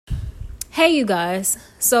Hey, you guys.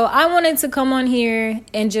 So I wanted to come on here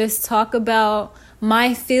and just talk about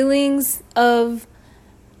my feelings of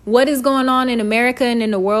what is going on in America and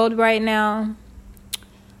in the world right now.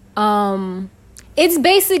 It's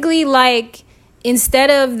basically like instead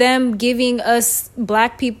of them giving us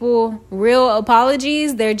black people real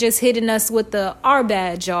apologies, they're just hitting us with the "our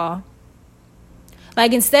bad, y'all."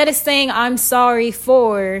 Like instead of saying "I'm sorry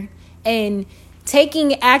for" and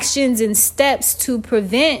taking actions and steps to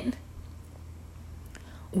prevent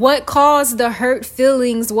what caused the hurt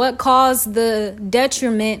feelings, what caused the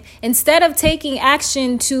detriment, instead of taking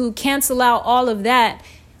action to cancel out all of that,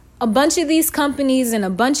 a bunch of these companies and a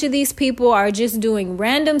bunch of these people are just doing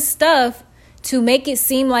random stuff to make it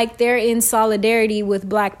seem like they're in solidarity with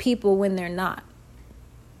black people when they're not.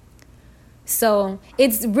 So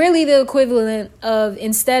it's really the equivalent of,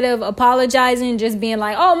 instead of apologizing, just being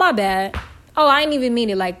like, "Oh, my bad. Oh, I didn't even mean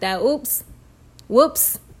it like that. Oops.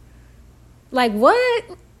 Whoops." Like, what?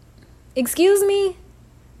 Excuse me?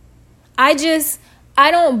 I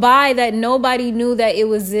don't buy that nobody knew that it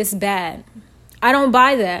was this bad. I don't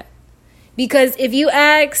buy that. Because if you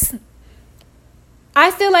ask,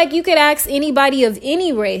 I feel like you could ask anybody of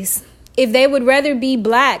any race if they would rather be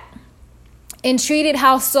black and treated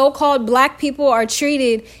how so-called black people are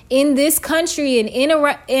treated in this country and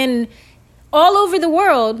in all over the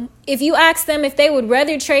world. If you ask them if they would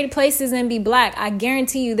rather trade places and be black, I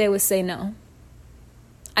guarantee you they would say no.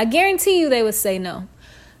 I guarantee you they would say no.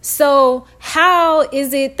 So how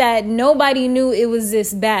is it that nobody knew it was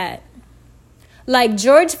this bad? Like,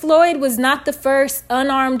 George Floyd was not the first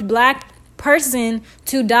unarmed black person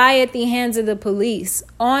to die at the hands of the police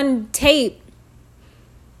on tape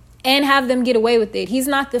and have them get away with it. He's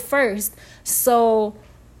not the first. So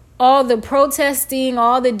all the protesting,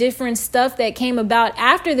 all the different stuff that came about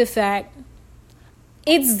after the fact,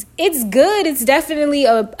 it's good. It's definitely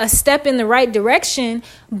a step in the right direction.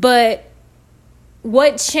 But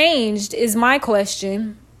what changed is my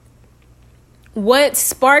question. What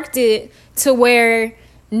sparked it to where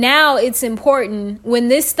now it's important when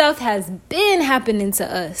this stuff has been happening to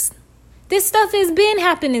us? This stuff has been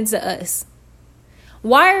happening to us.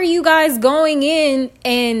 Why are you guys going in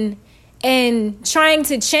and trying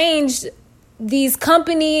to change these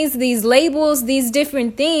companies, these labels, these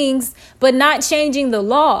different things, but not changing the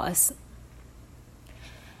laws?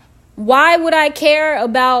 Why would I care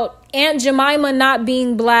about Aunt Jemima not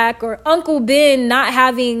being black or Uncle Ben not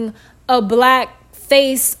having a black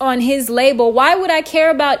face on his label? Why would I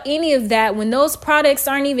care about any of that when those products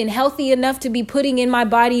aren't even healthy enough to be putting in my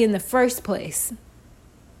body in the first place?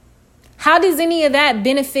 How does any of that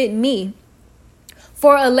benefit me?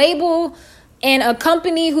 For a label and a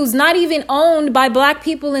company who's not even owned by black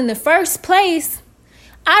people in the first place,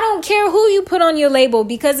 I don't care who you put on your label,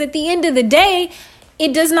 because at the end of the day,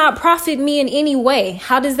 it does not profit me in any way.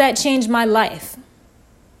 How does that change my life?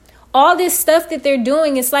 All this stuff that they're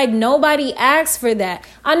doing, it's like nobody asked for that.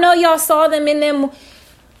 I know y'all saw them in them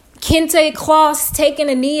kente cloths taking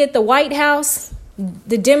a knee at the White House.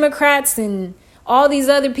 The Democrats and all these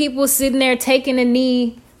other people sitting there taking a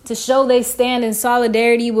knee to show they stand in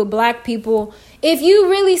solidarity with black people. If you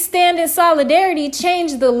really stand in solidarity,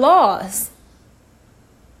 change the laws.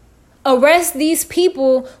 Arrest these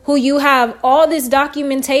people who you have all this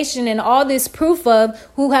documentation and all this proof of,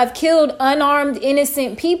 who have killed unarmed,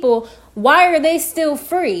 innocent people. Why are they still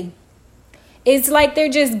free? It's like they're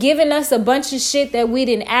just giving us a bunch of shit that we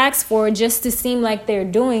didn't ask for just to seem like they're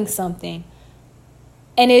doing something.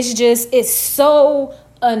 And it's so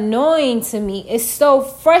annoying to me. It's so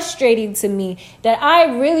frustrating to me that I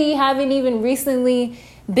really haven't even recently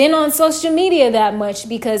been on social media that much,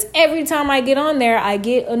 because every time I get on there, I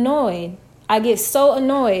get annoyed. I get so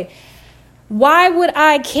annoyed. Why would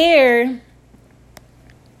I care?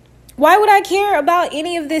 Why would I care about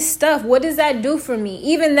any of this stuff? What does that do for me?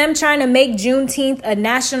 Even them trying to make Juneteenth a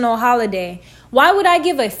national holiday. Why would I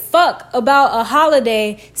give a fuck about a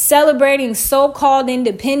holiday celebrating so-called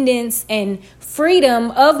independence and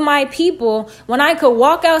freedom of my people when I could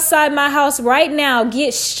walk outside my house right now,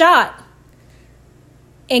 get shot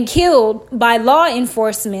and killed by law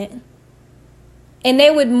enforcement, and they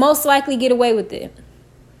would most likely get away with it?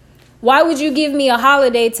 Why would you give me a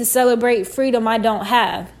holiday to celebrate freedom I don't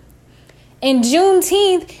have? And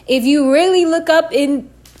Juneteenth, if you really look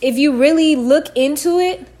into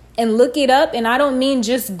it and look it up, and I don't mean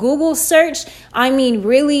just Google search, I mean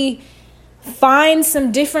really find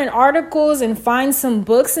some different articles and find some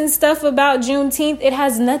books and stuff about Juneteenth, it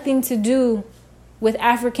has nothing to do with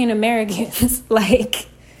African Americans. Like,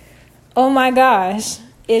 oh my gosh,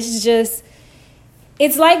 it's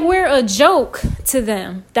It's like we're a joke to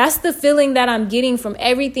them. That's the feeling that I'm getting from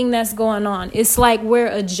everything that's going on. It's like we're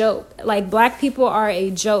a joke. Like black people are a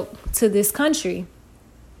joke to this country.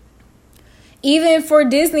 Even for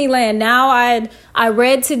Disneyland, now I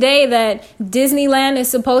read today that Disneyland is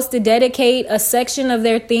supposed to dedicate a section of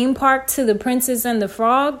their theme park to the Princess and the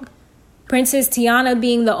Frog. Princess Tiana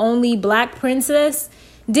being the only black princess.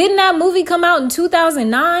 Didn't that movie come out in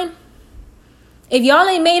 2009? If y'all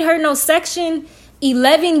ain't made her no section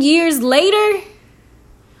 11 years later,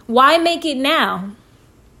 why make it now?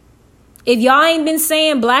 If y'all ain't been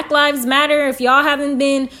saying Black Lives Matter, if y'all haven't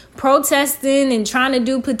been protesting and trying to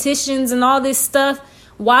do petitions and all this stuff,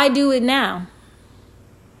 why do it now?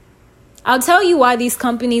 I'll tell you why these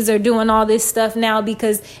companies are doing all this stuff now,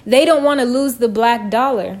 because they don't want to lose the black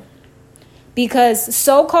dollar. Because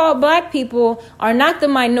so-called black people are not the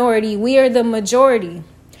minority, we are the majority.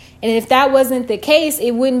 And if that wasn't the case,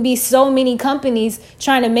 it wouldn't be so many companies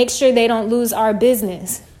trying to make sure they don't lose our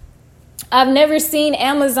business. I've never seen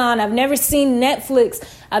Amazon, I've never seen Netflix,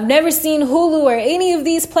 I've never seen Hulu or any of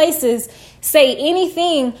these places say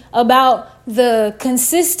anything about the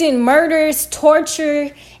consistent murders,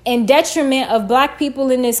 torture, and detriment of black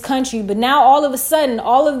people in this country. But now all of a sudden,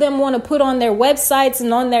 all of them want to put on their websites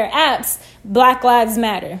and on their apps, Black Lives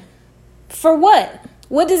Matter. For what?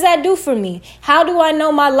 What does that do for me? How do I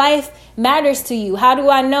know my life matters to you? How do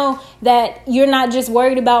I know that you're not just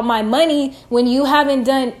worried about my money when you haven't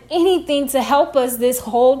done anything to help us this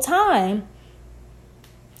whole time?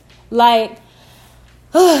 Like,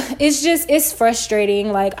 it's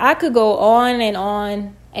frustrating. Like, I could go on and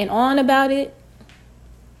on and on about it,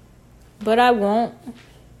 but I won't.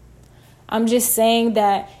 I'm just saying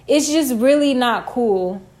that it's just really not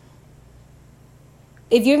cool.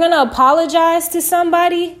 If you're going to apologize to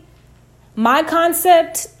somebody, my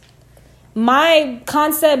concept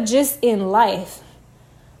just in life,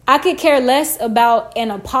 I could care less about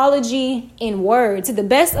an apology in words. The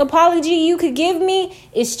best apology you could give me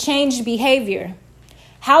is changed behavior.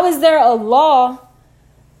 How is there a law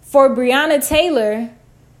for Breonna Taylor,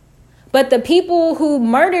 but the people who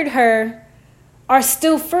murdered her are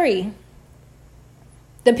still free?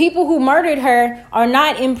 The people who murdered her are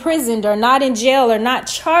not imprisoned or not in jail or not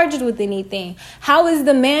charged with anything. How is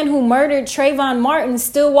the man who murdered Trayvon Martin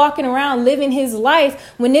still walking around living his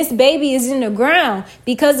life when this baby is in the ground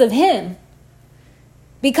because of him?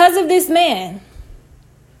 Because of this man.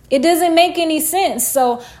 It doesn't make any sense.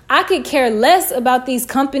 So I could care less about these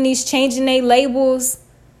companies changing their labels,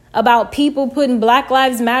 about people putting Black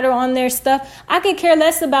Lives Matter on their stuff. I could care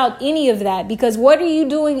less about any of that, because what are you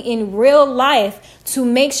doing in real life to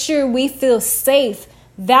make sure we feel safe,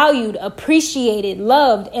 valued, appreciated,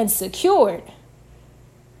 loved, and secured?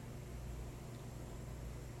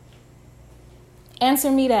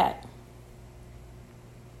 Answer me that.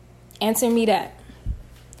 Answer me that.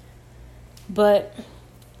 But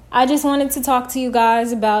I just wanted to talk to you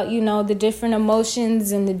guys about, the different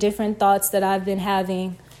emotions and the different thoughts that I've been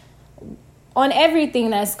having on everything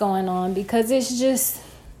that's going on, because it's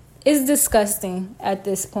disgusting at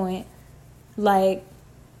this point. Like,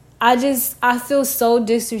 I feel so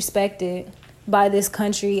disrespected by this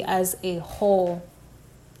country as a whole,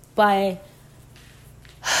 by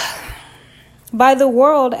the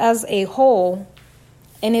world as a whole,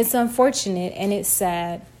 and it's unfortunate and it's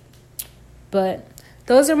sad. But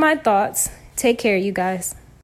those are my thoughts. Take care, you guys.